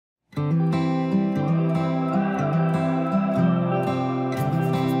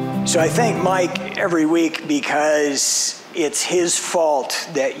So I thank Mike every week because it's his fault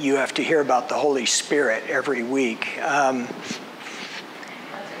that you have to hear about the Holy Spirit every week.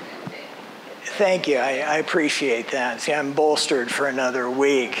 Thank you. I appreciate that. See, I'm bolstered for another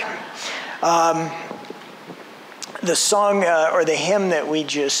week. The song or the hymn that we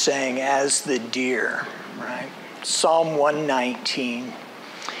just sang, As the Deer, right? Psalm 119.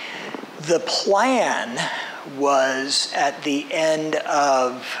 The plan was at the end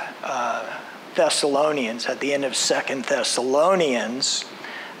of Thessalonians, at the end of 2 Thessalonians,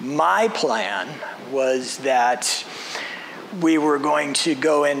 my plan was that we were going to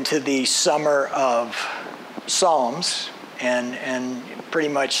go into the summer of Psalms, and pretty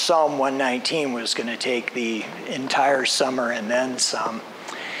much Psalm 119 was going to take the entire summer and then some.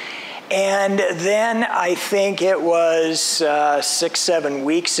 And then I think it was 6-7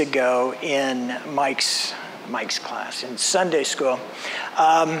 weeks ago in Mike's class, in Sunday school,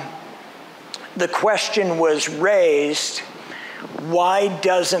 the question was raised, why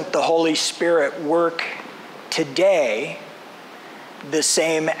doesn't the Holy Spirit work today the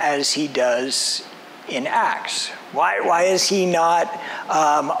same as he does in Acts? Why is he not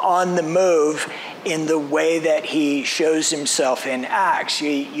on the move in the way that he shows himself in Acts?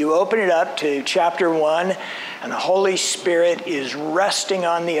 You open it up to chapter 1, and the Holy Spirit is resting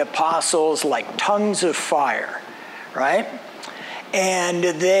on the apostles like tongues of fire, right? And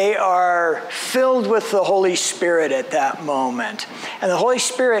they are filled with the Holy Spirit at that moment. And the Holy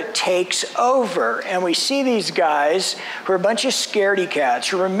Spirit takes over. And we see these guys who are a bunch of scaredy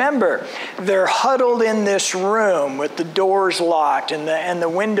cats. Remember, they're huddled in this room with the doors locked and the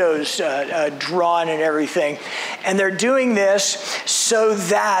windows drawn and everything. And they're doing this so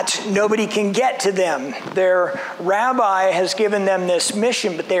that nobody can get to them. Their rabbi has given them this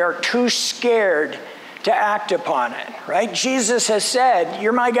mission, but they are too scared to act upon it, right? Jesus has said,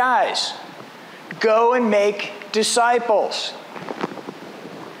 you're my guys. Go and make disciples.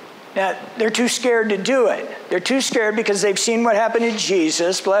 Now, they're too scared to do it. They're too scared because they've seen what happened to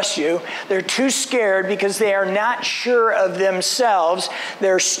Jesus, bless you. They're too scared because they are not sure of themselves.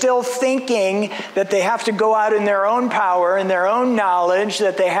 They're still thinking that they have to go out in their own power and their own knowledge,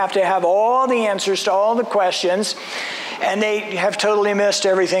 that they have to have all the answers to all the questions. And they have totally missed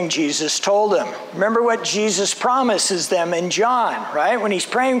everything Jesus told them. Remember what Jesus promises them in John, right? When he's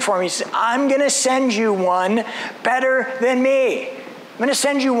praying for them, he says, I'm going to send you one better than me. I'm going to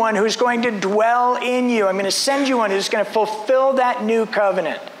send you one who's going to dwell in you. I'm going to send you one who's going to fulfill that new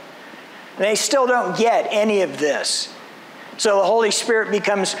covenant. And they still don't get any of this. So the Holy Spirit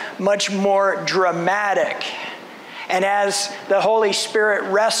becomes much more dramatic. And as the Holy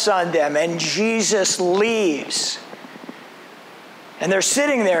Spirit rests on them and Jesus leaves, and they're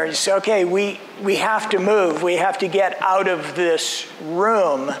sitting there and say, okay, we have to move. We have to get out of this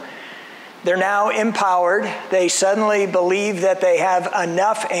room. They're now empowered. They suddenly believe that they have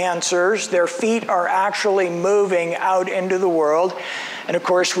enough answers. Their feet are actually moving out into the world. And of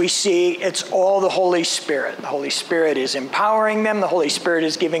course, we see it's all the Holy Spirit. The Holy Spirit is empowering them. The Holy Spirit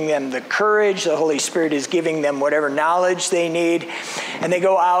is giving them the courage. The Holy Spirit is giving them whatever knowledge they need. And they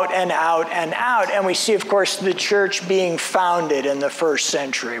go out and out and out. And we see, of course, the church being founded in the first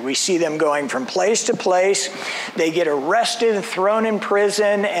century. We see them going from place to place. They get arrested and thrown in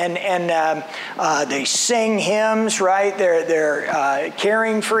prison, and they sing hymns, right? They're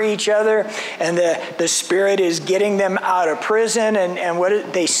caring for each other. And the Spirit is getting them out of prison, and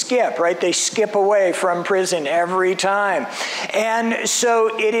what they skip, right? They skip away from prison every time. And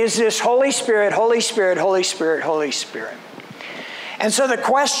so it is this Holy Spirit, Holy Spirit, Holy Spirit, Holy Spirit. And so the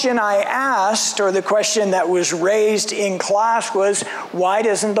question I asked, or the question that was raised in class was, why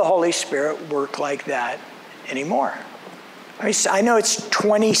doesn't the Holy Spirit work like that anymore? I know it's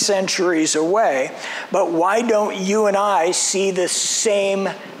 20 centuries away, but why don't you and I see the same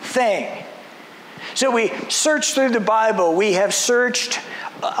thing? So we searched through the Bible. We have searched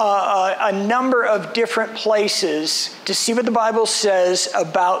a number of different places to see what the Bible says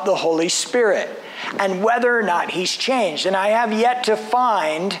about the Holy Spirit and whether or not he's changed. And I have yet to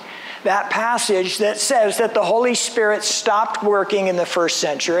find that passage that says that the Holy Spirit stopped working in the first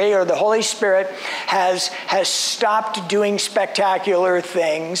century, or the Holy Spirit has stopped doing spectacular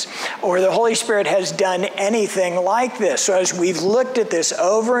things, or the Holy Spirit has done anything like this. So as we've looked at this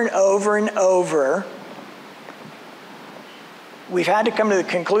over and over and over, we've had to come to the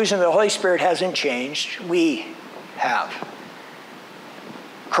conclusion that the Holy Spirit hasn't changed. We have.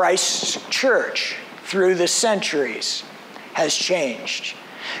 Christ's church through the centuries has changed.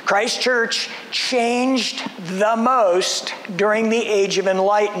 Christ Church changed the most during the Age of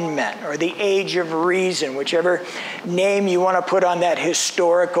Enlightenment, or the Age of Reason, whichever name you want to put on that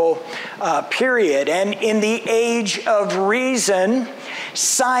historical period. And in the Age of Reason,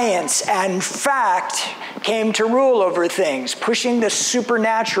 science and fact came to rule over things, pushing the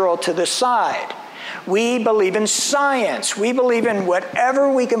supernatural to the side. We believe in science. We believe in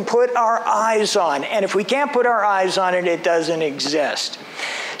whatever we can put our eyes on. And if we can't put our eyes on it, it doesn't exist.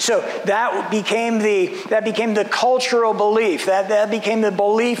 So that became the cultural belief. That became the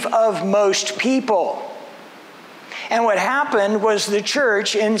belief of most people. And what happened was the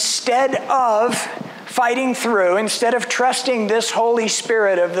church, instead of fighting through, instead of trusting this Holy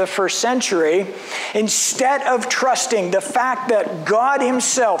Spirit of the first century, instead of trusting the fact that God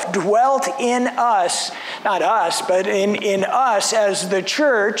himself dwelt in us, not us, but in us as the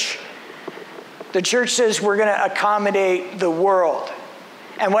church says we're going to accommodate the world.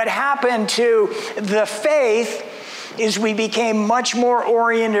 And what happened to the faith is we became much more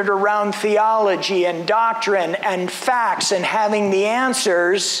oriented around theology and doctrine and facts and having the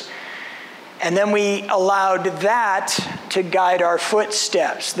answers. And then we allowed that to guide our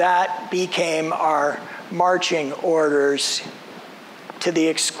footsteps. That became our marching orders, to the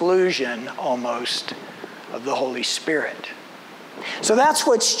exclusion almost of the Holy Spirit. So that's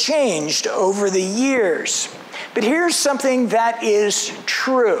what's changed over the years. But here's something that is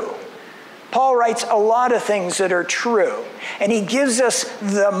true. Paul writes a lot of things that are true, and he gives us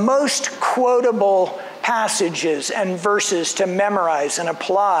the most quotable passages and verses to memorize and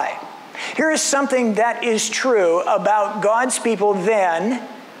apply. Here is something that is true about God's people then,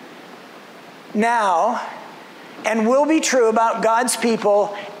 now, and will be true about God's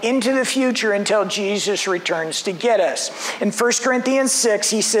people into the future until Jesus returns to get us. In 1 Corinthians 6,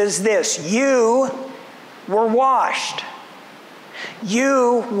 he says this: you were washed,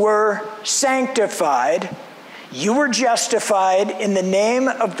 you were sanctified, you were justified in the name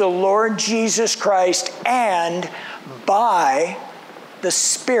of the Lord Jesus Christ and by the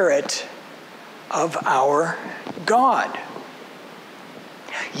Spirit of our God.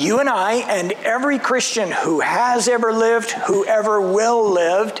 You and I and every Christian who has ever lived, who ever will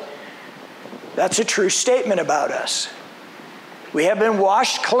live, that's a true statement about us. We have been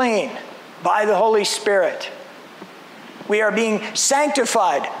washed clean by the Holy Spirit. We are being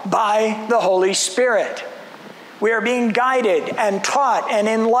sanctified by the Holy Spirit. We are being guided and taught and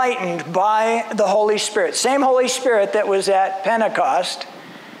enlightened by the Holy Spirit. Same Holy Spirit that was at Pentecost.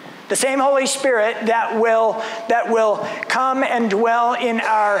 The same Holy Spirit that will come and dwell in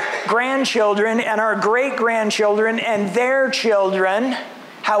our grandchildren and our great-grandchildren and their children,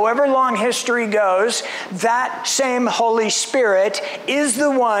 however long history goes. That same Holy Spirit is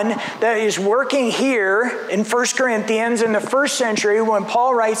the one that is working here in 1 Corinthians in the first century when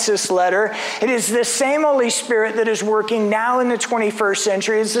Paul writes this letter. It is the same Holy Spirit that is working now in the 21st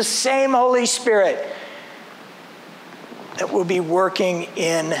century. It's the same Holy Spirit that will be working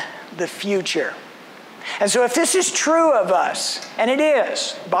in the future. And so if this is true of us, and it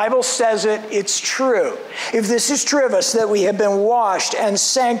is, the Bible says it's true. If this is true of us, that we have been washed and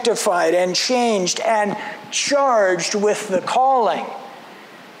sanctified and changed and charged with the calling,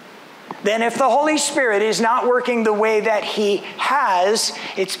 then if the Holy Spirit is not working the way that he has,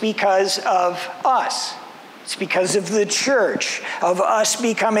 it's because of us. It's because of the church, of us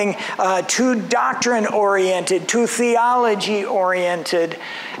becoming too doctrine-oriented, too theology-oriented,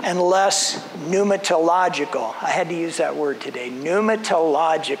 and less pneumatological. I had to use that word today,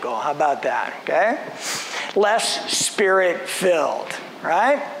 pneumatological. How about that, okay? Less spirit-filled,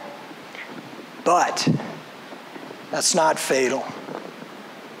 right? But that's not fatal.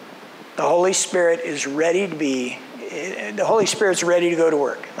 The Holy Spirit is ready to be The Holy Spirit's ready to go to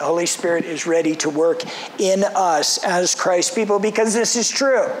work. The Holy Spirit is ready to work in us as Christ's people because this is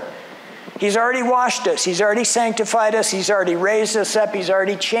true. He's already washed us. He's already sanctified us. He's already raised us up. He's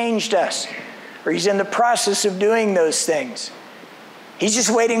already changed us. Or he's in the process of doing those things. He's just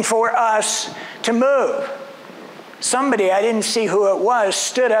waiting for us to move. Somebody, I didn't see who it was,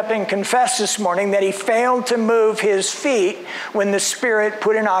 stood up and confessed this morning that he failed to move his feet when the Spirit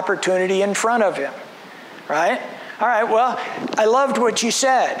put an opportunity in front of him. Right? All right, well, I loved what you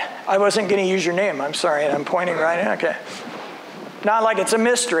said. I wasn't going to use your name. I'm sorry, and I'm pointing right in. Okay. Not like it's a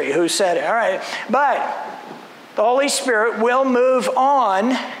mystery who said it. All right. But the Holy Spirit will move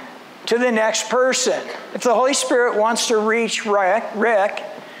on to the next person. If the Holy Spirit wants to reach Rick,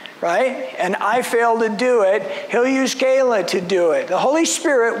 right, and I fail to do it, he'll use Kayla to do it. The Holy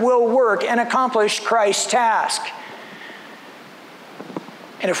Spirit will work and accomplish Christ's task.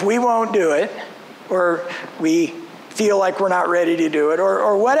 And if we won't do it, or we feel like we're not ready to do it,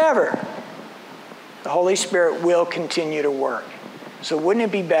 or whatever. The Holy Spirit will continue to work. So wouldn't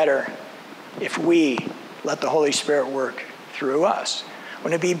it be better if we let the Holy Spirit work through us?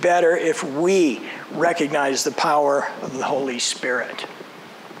 Wouldn't it be better if we recognize the power of the Holy Spirit?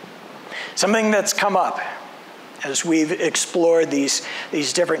 Something that's come up as we've explored these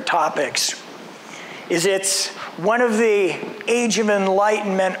different topics is it's one of the Age of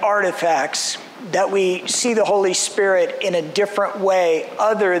Enlightenment artifacts that we see the Holy Spirit in a different way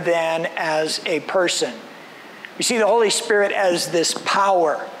other than as a person. We see the Holy Spirit as this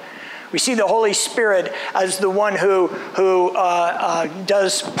power. We see the Holy Spirit as the one who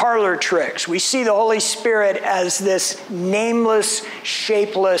does parlor tricks. We see the Holy Spirit as this nameless,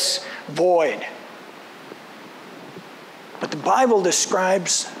 shapeless void. But the Bible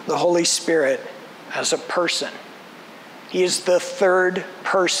describes the Holy Spirit as a person. He is the third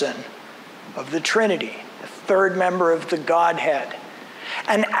person of the Trinity, the third member of the Godhead.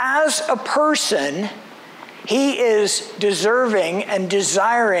 And as a person, he is deserving and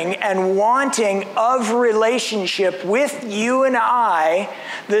desiring and wanting of relationship with you and I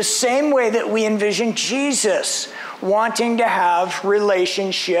the same way that we envision Jesus wanting to have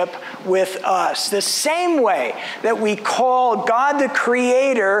relationship with us. The same way that we call God the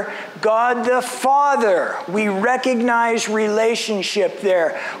Creator, God the Father. We recognize relationship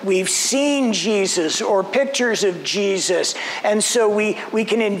there. We've seen Jesus or pictures of Jesus, and so we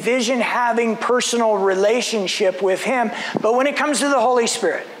can envision having personal relationship with him. But when it comes to the Holy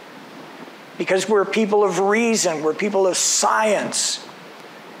Spirit, because we're people of reason, we're people of science,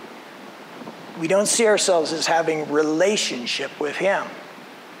 we don't see ourselves as having relationship with him.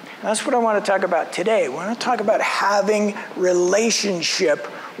 And that's what I want to talk about today. We want to talk about having relationship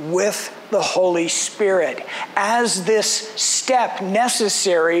with the Holy Spirit as this step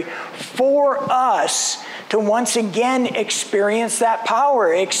necessary for us to once again experience that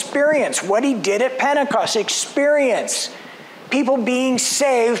power, experience what he did at Pentecost, experience people being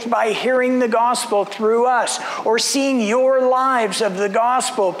saved by hearing the gospel through us, or seeing your lives of the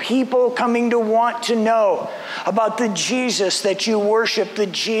gospel, people coming to want to know about the Jesus that you worship, the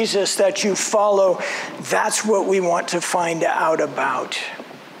Jesus that you follow. That's what we want to find out about.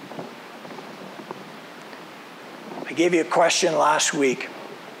 I gave you a question last week.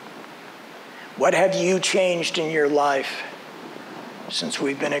 What have you changed in your life since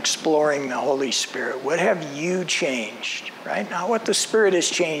we've been exploring the Holy Spirit? What have you changed, right? Not what the Spirit has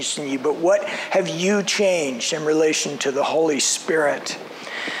changed in you, but what have you changed in relation to the Holy Spirit?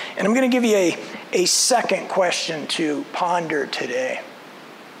 And I'm going to give you a second question to ponder today.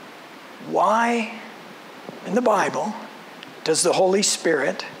 Why, in the Bible, does the Holy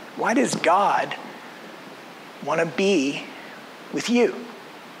Spirit, why does God want to be with you?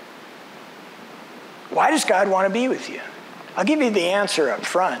 Why does God want to be with you? I'll give you the answer up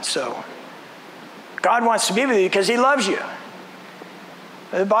front. So, God wants to be with you because he loves you.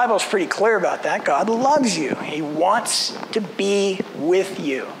 The Bible's pretty clear about that. God loves you. He wants to be with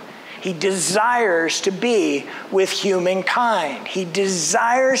you. He desires to be with humankind. He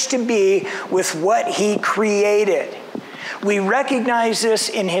desires to be with what he created. We recognize this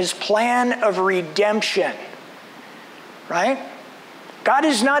in his plan of redemption, right? God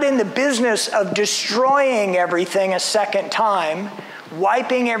is not in the business of destroying everything a second time,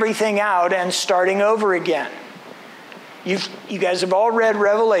 wiping everything out and starting over again. You guys have all read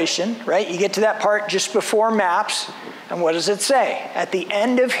Revelation, right? You get to that part just before maps, and what does it say? At the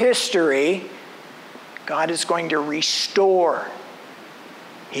end of history, God is going to restore.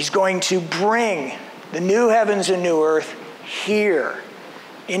 He's going to bring the new heavens and new earth here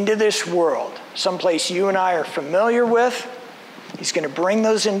into this world, someplace you and I are familiar with. He's going to bring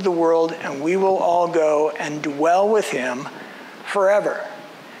those into the world, and we will all go and dwell with him forever.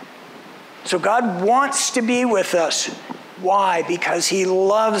 So God wants to be with us. Why? Because he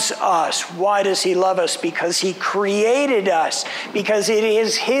loves us. Why does he love us? Because he created us. Because it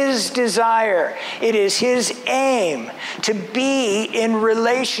is his desire. It is his aim to be in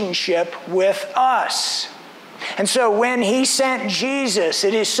relationship with us. And so when he sent Jesus,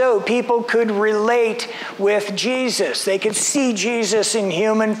 it is so people could relate with Jesus. They could see Jesus in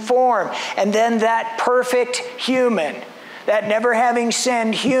human form. And then that perfect human, that never having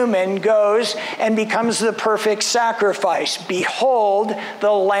sinned human, goes and becomes the perfect sacrifice. Behold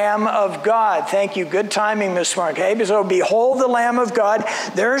the Lamb of God. Thank you. Good timing this morning. Okay? So behold the Lamb of God.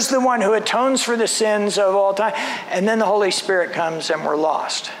 There's the one who atones for the sins of all time. And then the Holy Spirit comes and we're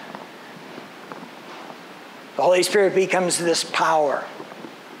lost. The Holy Spirit becomes this power.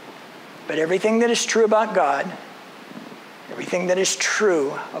 But everything that is true about God, everything that is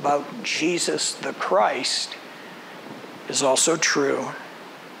true about Jesus the Christ, is also true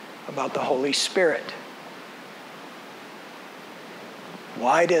about the Holy Spirit.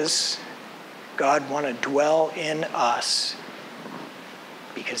 Why does God want to dwell in us?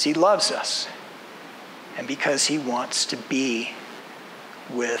 Because he loves us and because he wants to be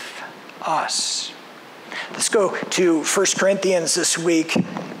with us. Let's go to 1 Corinthians this week.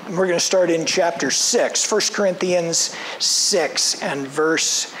 We're going to start in chapter 6. 1 Corinthians 6 and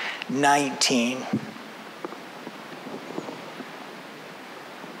verse 19.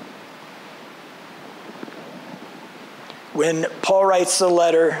 When Paul writes the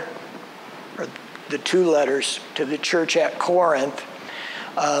letter, or the two letters to the church at Corinth,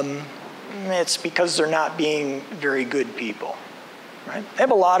 it's because they're not being very good people. Right? They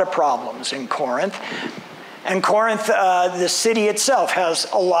have a lot of problems in Corinth. And Corinth, the city itself, has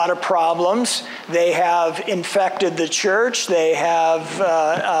a lot of problems. They have infected the church. They have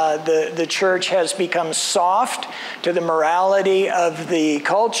the church has become soft to the morality of the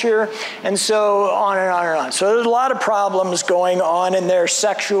culture, and so on and on and on. So there's a lot of problems going on in their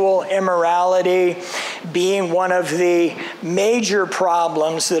sexual immorality being one of the major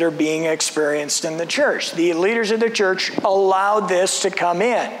problems that are being experienced in the church. The leaders of the church allowed this to come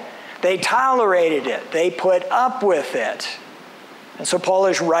in. They tolerated it. They put up with it. And so Paul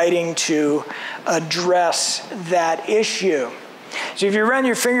is writing to address that issue. So if you run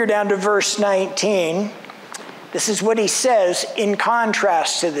your finger down to verse 19, this is what he says in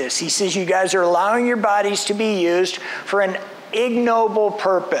contrast to this. He says, you guys are allowing your bodies to be used for an ignoble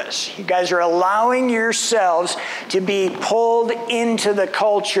purpose. You guys are allowing yourselves to be pulled into the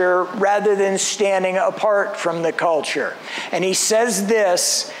culture rather than standing apart from the culture. And he says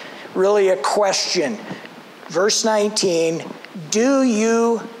this, really a question. Verse 19, do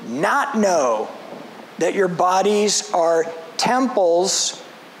you not know that your bodies are temples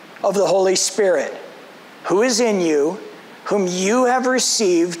of the Holy Spirit, who is in you, whom you have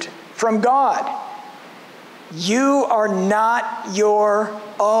received from God? You are not your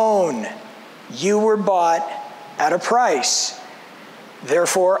own. You were bought at a price.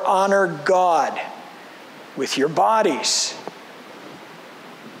 Therefore, honor God with your bodies.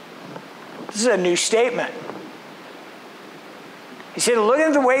 This is a new statement. He said, look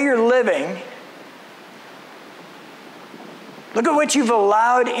at the way you're living. Look at what you've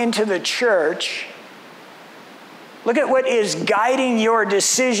allowed into the church. Look at what is guiding your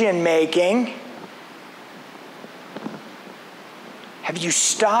decision making. Have you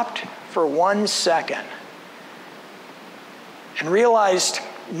stopped for 1 second and realized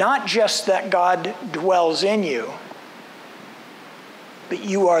not just that God dwells in you, but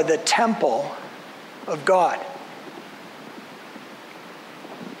you are the temple of God?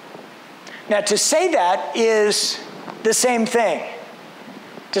 Now, to say that is the same thing.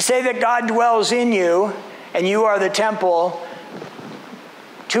 To say that God dwells in you and you are the temple,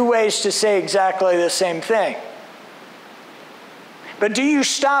 two ways to say exactly the same thing. But do you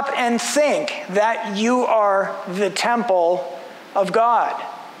stop and think that you are the temple of God?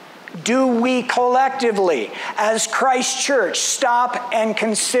 Do we collectively, as Christ Church, stop and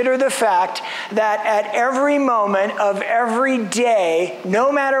consider the fact that at every moment of every day,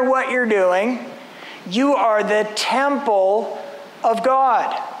 no matter what you're doing, you are the temple of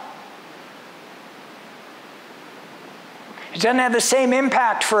God? It doesn't have the same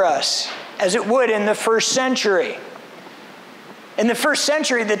impact for us as it would in the first century. In the first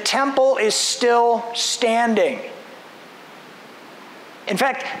century, the temple is still standing. In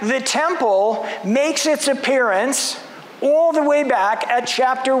fact, the temple makes its appearance all the way back at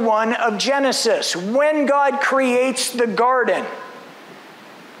chapter 1 of Genesis, when God creates the garden.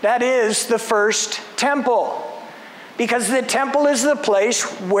 That is the first temple. Because the temple is the place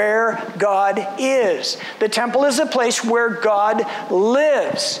where God is. The temple is the place where God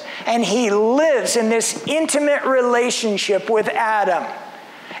lives. And he lives in this intimate relationship with Adam.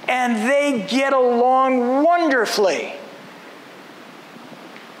 And they get along wonderfully.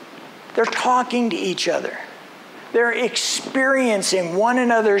 They're talking to each other. They're experiencing one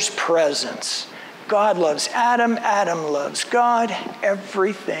another's presence. God loves Adam. Adam loves God.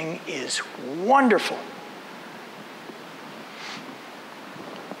 Everything is wonderful.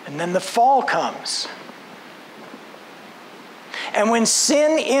 And then the fall comes. And when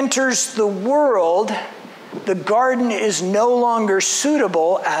sin enters the world, the garden is no longer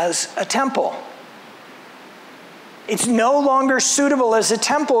suitable as a temple. It's no longer suitable as a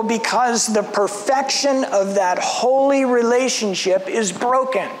temple because the perfection of that holy relationship is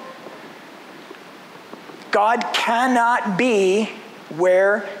broken. God cannot be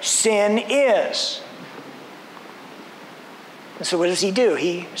where sin is. And so what does he do?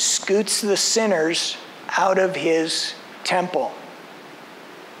 He scoots the sinners out of his temple.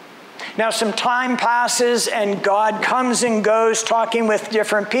 Now some time passes and God comes and goes talking with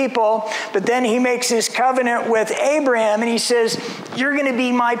different people, but then he makes his covenant with Abraham and he says, you're going to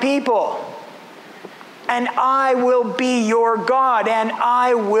be my people. And I will be your God, and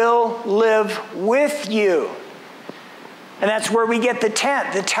I will live with you. And that's where we get the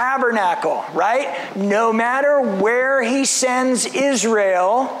tent, the tabernacle, right? No matter where he sends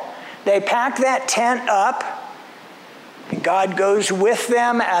Israel, they pack that tent up, and God goes with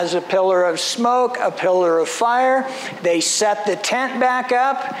them as a pillar of smoke, a pillar of fire. They set the tent back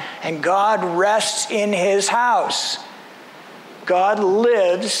up, and God rests in his house. God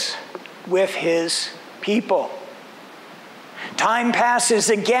lives with his people. Time passes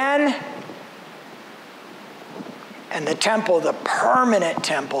again, and the temple, the permanent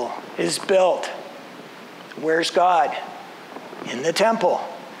temple, is built. Where's God? In the temple.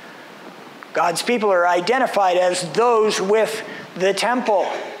 God's people are identified as those with the temple.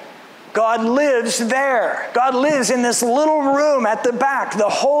 God lives there. God lives in this little room at the back, the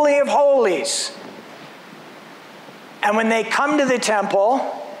Holy of Holies. And when they come to the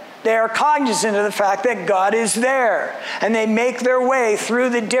temple, they are cognizant of the fact that God is there. And they make their way through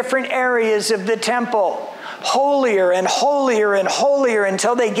the different areas of the temple, holier and holier and holier,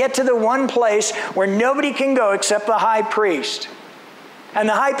 until they get to the one place where nobody can go except the high priest. And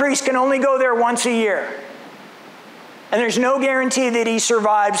the high priest can only go there once a year. And there's no guarantee that he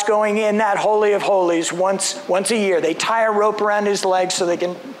survives going in that Holy of Holies once a year. They tie a rope around his legs so they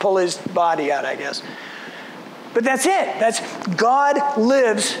can pull his body out, I guess. But that's it. God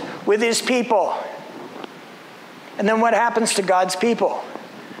lives with his people. And then what happens to God's people?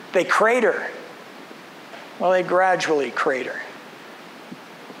 They crater. Well, they gradually crater.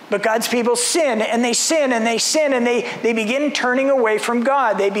 But God's people sin, and they sin, and they sin, and they begin turning away from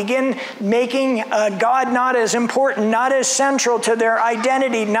God. They begin making God not as important, not as central to their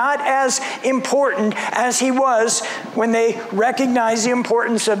identity, not as important as he was when they recognized the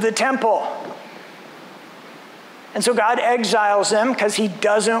importance of the temple. And so God exiles them because he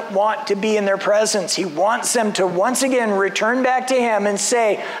doesn't want to be in their presence. He wants them to once again return back to him and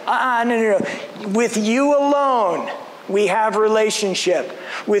say, no. With you alone, we have relationship.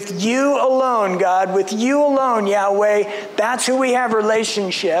 With you alone, God, with you alone, Yahweh, that's who we have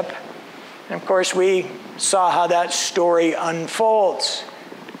relationship. And of course, we saw how that story unfolds.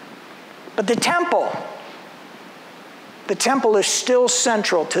 But the temple is still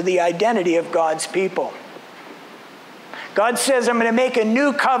central to the identity of God's people. God says, I'm going to make a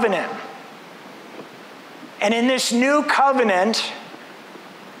new covenant. And in this new covenant,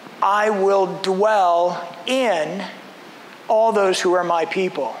 I will dwell in all those who are my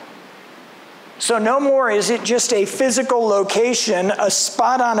people. So no more is it just a physical location, a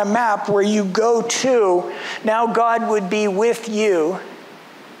spot on a map where you go to. Now God would be with you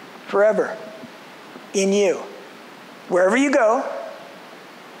forever, in you. Wherever you go,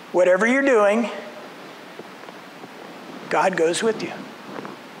 whatever you're doing, God goes with you.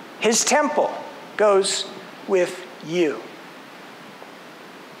 His temple goes with you.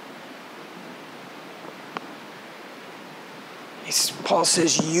 Paul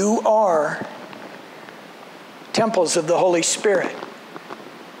says, you are temples of the Holy Spirit.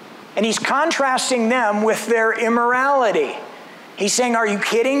 And he's contrasting them with their immorality. He's saying, are you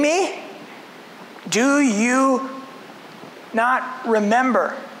kidding me? Do you not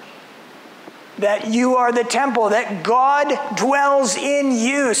remember that you are the temple, that God dwells in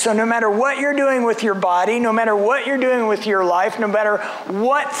you? So no matter what you're doing with your body, no matter what you're doing with your life, no matter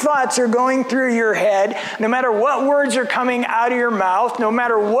what thoughts are going through your head, no matter what words are coming out of your mouth, no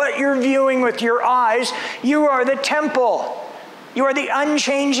matter what you're viewing with your eyes, you are the temple. You are the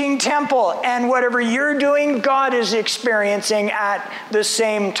unchanging temple. And whatever you're doing, God is experiencing at the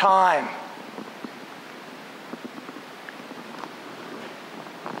same time.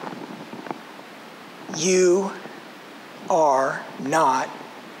 You are not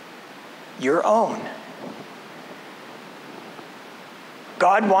your own.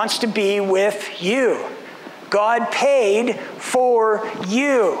 God wants to be with you. God paid for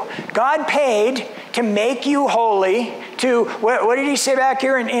you. God paid to make you holy. To what did he say back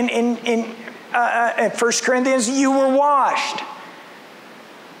here in 1 Corinthians? You were washed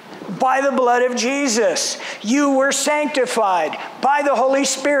by the blood of Jesus. You were sanctified by the Holy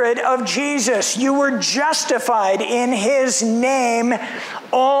Spirit of Jesus. You were justified in his name,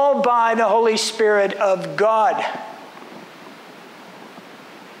 all by the Holy Spirit of God.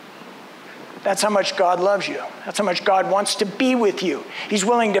 That's how much God loves you. That's how much God wants to be with you. He's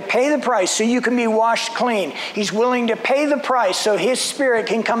willing to pay the price so you can be washed clean. He's willing to pay the price so his Spirit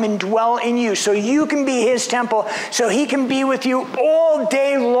can come and dwell in you, so you can be his temple, so he can be with you all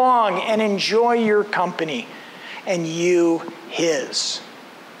day long and enjoy your company, and you his.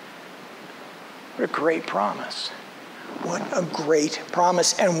 What a great promise. What a great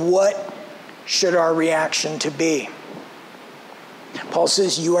promise. And what should our reaction to be? Paul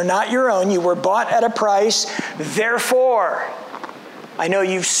says, you are not your own. You were bought at a price. Therefore, I know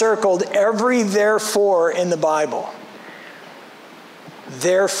you've circled every therefore in the Bible.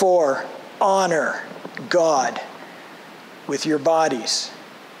 Therefore, honor God with your bodies.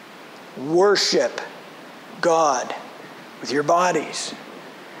 Worship God with your bodies.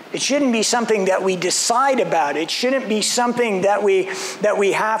 It shouldn't be something that we decide about. It shouldn't be something that we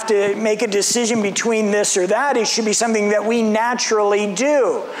have to make a decision between this or that. It should be something that we naturally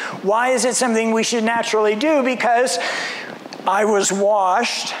do. Why is it something we should naturally do? Because I was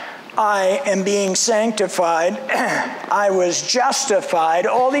washed. I am being sanctified. I was justified.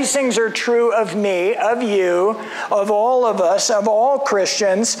 All these things are true of me, of you, of all of us, of all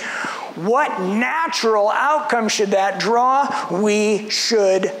Christians. What natural outcome should that draw? We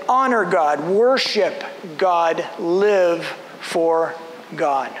should honor God, worship God, live for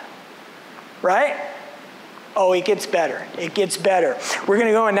God. Right? Oh, it gets better. It gets better. We're going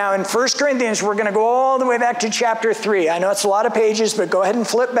to go now in 1 Corinthians, we're going to go all the way back to chapter 3. I know it's a lot of pages, but go ahead and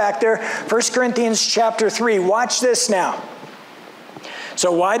flip back there. 1 Corinthians chapter 3. Watch this now.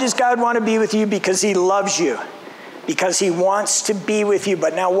 So why does God want to be with you? Because he loves you. Because he wants to be with you.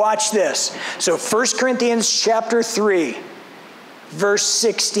 But now watch this. So 1 Corinthians chapter 3, verse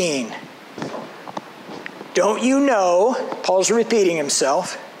 16. Don't you know, Paul's repeating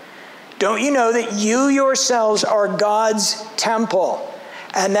himself, don't you know that you yourselves are God's temple,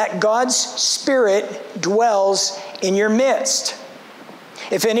 and that God's Spirit dwells in your midst?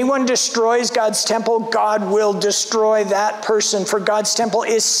 If anyone destroys God's temple, God will destroy that person, for God's temple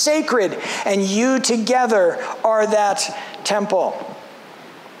is sacred, and you together are that temple.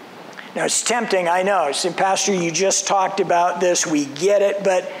 Now, it's tempting, I know. I said, Pastor, you just talked about this. We get it,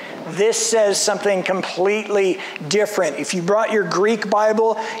 but this says something completely different. If you brought your Greek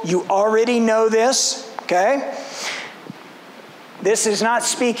Bible, you already know this, okay? This is not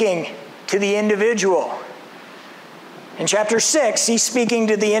speaking to the individual. In chapter 6, he's speaking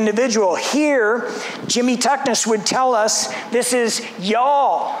to the individual. Here, Jimmy Tuckness would tell us this is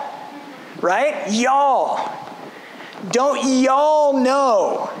y'all, right? Y'all. Don't y'all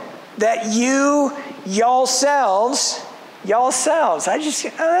know that y'all selves,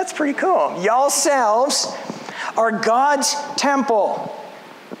 that's pretty cool. Y'all selves are God's temple,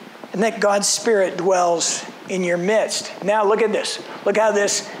 and that God's Spirit dwells in your midst. Now look at this. Look how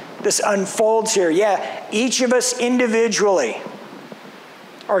this unfolds here. Yeah, each of us individually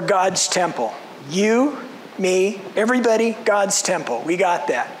are God's temple. You, me, everybody, God's temple. We got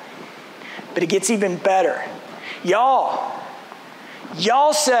that. But it gets even better. Y'all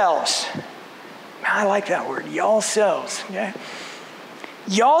selves. I like that word, y'all selves. Okay?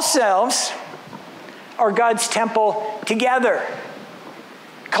 Y'all selves are God's temple together.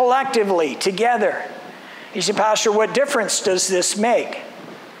 Collectively, together. You say, Pastor, what difference does this make?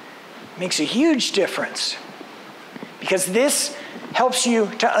 It makes a huge difference. Because this helps you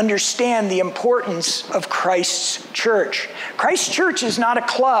to understand the importance of Christ's church. Christ's church is not a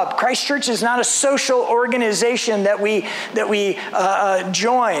club. Christ's church is not a social organization that we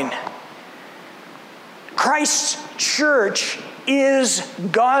join. Christ's church is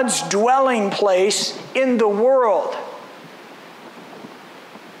God's dwelling place in the world.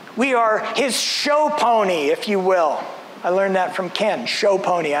 We are his show pony, if you will. I learned that from Ken, show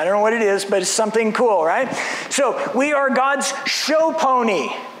pony. I don't know what it is, but it's something cool, right? So we are God's show pony.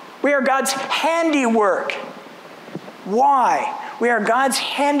 We are God's handiwork. Why? We are God's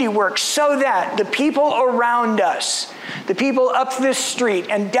handiwork so that the people around us, the people up this street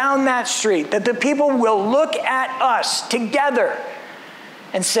and down that street, that the people will look at us together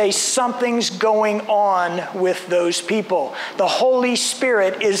and say something's going on with those people. The Holy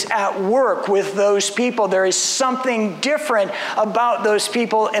Spirit is at work with those people. There is something different about those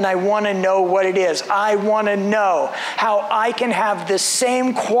people, and I want to know what it is. I want to know how I can have the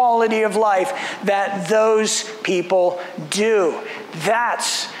same quality of life that those people do.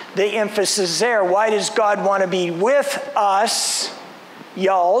 That's the emphasis there. Why does God want to be with us,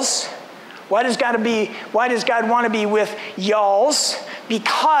 y'alls? Why does God want to be with y'alls?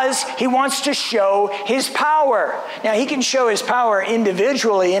 because he wants to show his power. Now, he can show his power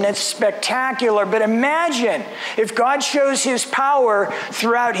individually, and it's spectacular, but imagine if God shows his power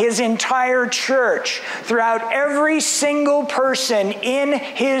throughout his entire church, throughout every single person in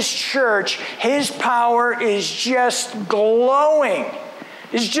his church. His power is just glowing,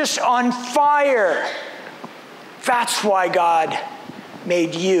 is just on fire. That's why God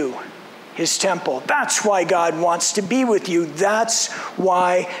made you his temple. That's why God wants to be with you. That's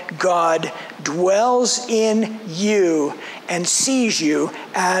why God dwells in you and sees you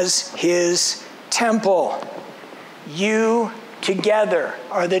as his temple. You together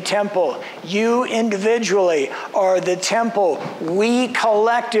are the temple. You individually are the temple. We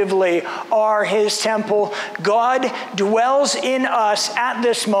collectively are his temple. God dwells in us at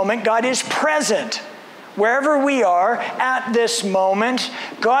this moment. God is present wherever we are at this moment.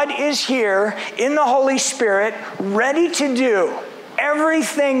 God is here in the Holy Spirit, ready to do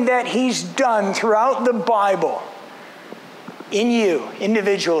everything that he's done throughout the Bible in you,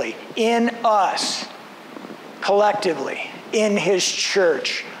 individually, in us, collectively, in his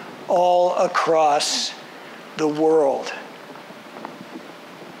church, all across the world.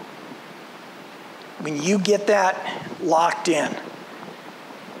 When you get that locked in,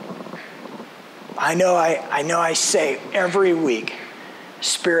 I know I say every week,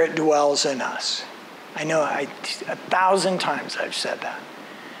 Spirit dwells in us. I know 1,000 times I've said that.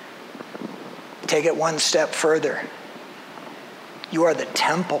 Take it one step further. You are the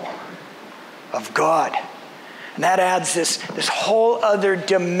temple of God. And that adds this whole other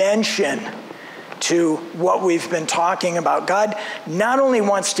dimension to what we've been talking about. God not only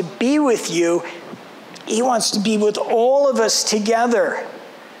wants to be with you, he wants to be with all of us together.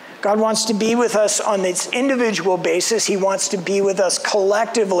 God wants to be with us on this individual basis. He wants to be with us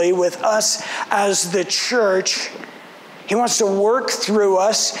collectively, with us as the church. He wants to work through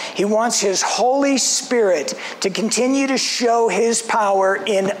us. He wants his Holy Spirit to continue to show his power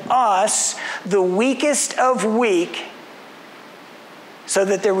in us, the weakest of weak, so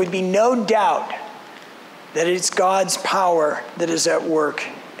that there would be no doubt that it's God's power that is at work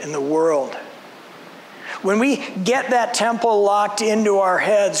in the world. When we get that temple locked into our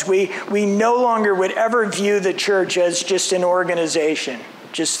heads, we no longer would ever view the church as just an organization,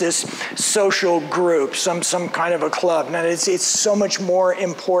 just this social group, some kind of a club. Now, it's so much more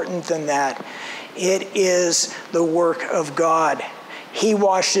important than that. It is the work of God. He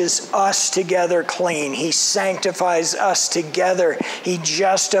washes us together clean. He sanctifies us together. He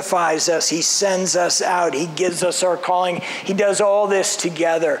justifies us. He sends us out. He gives us our calling. He does all this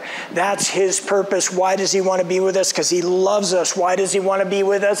together. That's his purpose. Why does he want to be with us? Because he loves us. Why does he want to be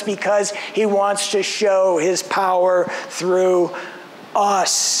with us? Because he wants to show his power through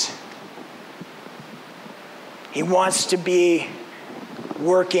us. He wants to be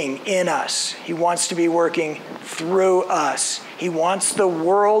working in us. He wants to be working through us. He wants the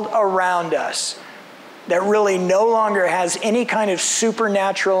world around us that really no longer has any kind of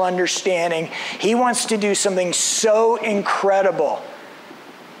supernatural understanding. He wants to do something so incredible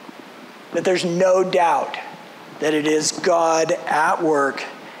that there's no doubt that it is God at work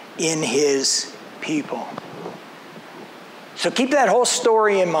in his people. So keep that whole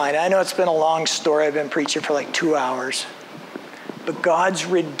story in mind. I know it's been a long story. I've been preaching for like 2 hours. But God's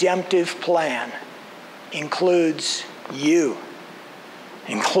redemptive plan includes you,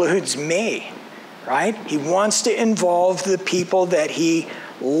 includes me, right? He wants to involve the people that he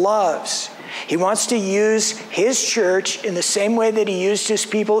loves. He wants to use his church in the same way that he used his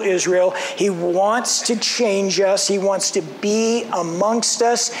people Israel. He wants to change us. He wants to be amongst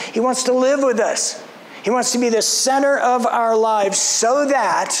us. He wants to live with us. He wants to be the center of our lives so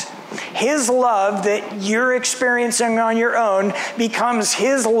that his love that you're experiencing on your own becomes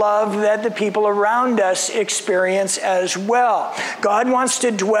his love that the people around us experience as well. God wants to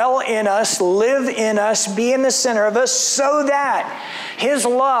dwell in us, live in us, be in the center of us so that his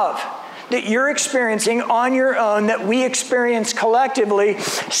love that you're experiencing on your own, that we experience collectively,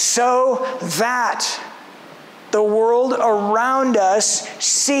 so that the world around us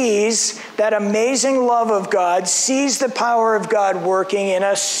sees that amazing love of God, sees the power of God working in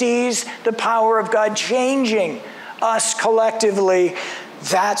us, sees the power of God changing us collectively.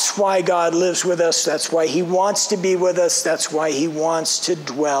 That's why God lives with us. That's why he wants to be with us. That's why he wants to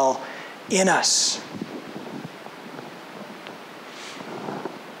dwell in us.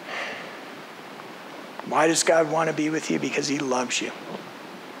 Why does God want to be with you? Because he loves you.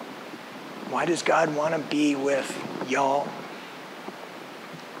 Why does God want to be with y'all?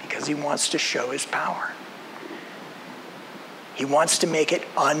 Because he wants to show his power. He wants to make it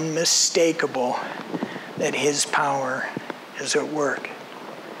unmistakable that his power is at work.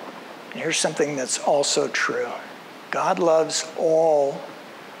 And here's something that's also true. God loves all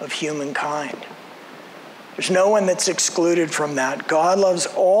of humankind. There's no one that's excluded from that. God loves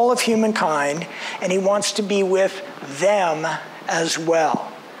all of humankind, and he wants to be with them as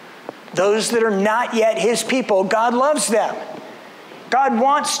well. Those that are not yet his people, God loves them. God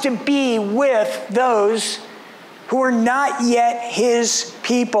wants to be with those who are not yet his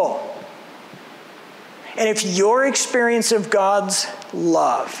people. And if your experience of God's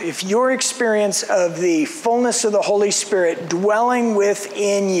love, if your experience of the fullness of the Holy Spirit dwelling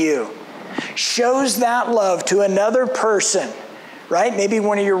within you shows that love to another person, right? Maybe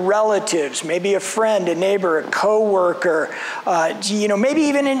one of your relatives, maybe a friend, a neighbor, a coworker, maybe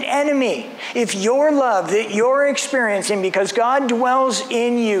even an enemy. If your love that you're experiencing because God dwells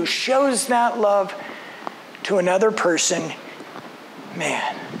in you shows that love to another person,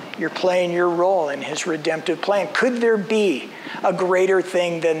 man, you're playing your role in his redemptive plan. Could there be a greater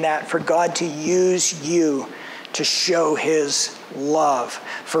thing than that for God to use you to show his love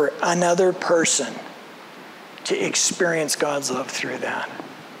for another person to experience God's love through that?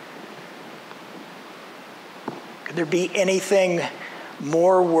 Could there be anything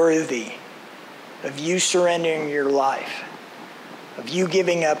more worthy of you surrendering your life, of you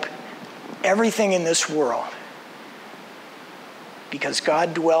giving up everything in this world because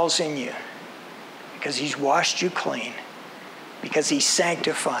God dwells in you, because he's washed you clean, because he's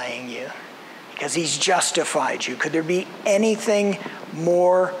sanctifying you, because he's justified you? Could there be anything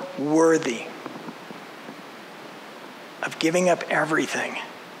more worthy of giving up everything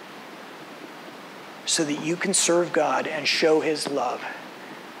so that you can serve God and show his love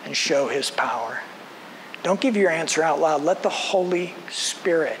and show his power? Don't give your answer out loud. Let the Holy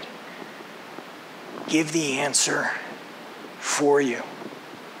Spirit give the answer for you.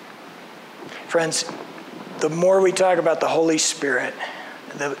 Friends, the more we talk about the Holy Spirit,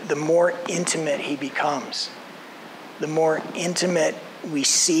 the more intimate he becomes. The more intimate we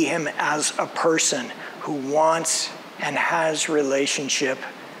see him as a person who wants and has relationship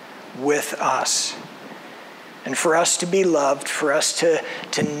with us. And for us to be loved, for us to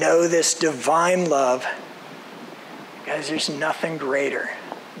know this divine love, guys, there's nothing greater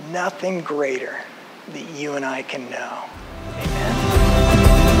that you and I can know.